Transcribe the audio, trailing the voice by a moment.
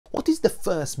What is the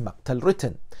first Maqtal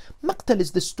written? Maqtal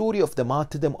is the story of the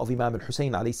martyrdom of Imam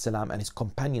Hussain and his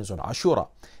companions on Ashura,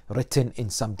 written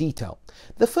in some detail.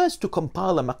 The first to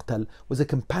compile a Maqtal was a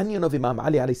companion of Imam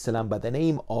Ali by the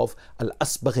name of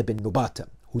Al-Asbagh ibn Nubata,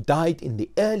 who died in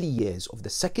the early years of the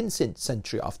 2nd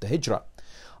century after Hijrah.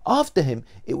 After him,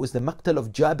 it was the Maqtal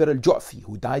of Jabir al-Ju'fi,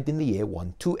 who died in the year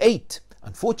 128.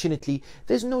 Unfortunately,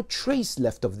 there's no trace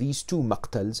left of these two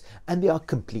Maqtals and they are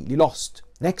completely lost.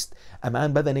 Next, a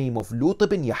man by the name of Lut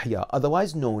ibn Yahya,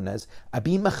 otherwise known as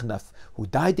Abi Makhnaf, who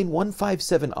died in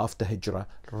 157 after Hijrah,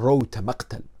 wrote a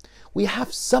Maqtal. We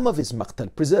have some of his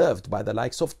Maqtal preserved by the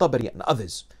likes of Tabari and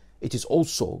others. It is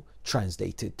also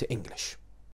translated to English.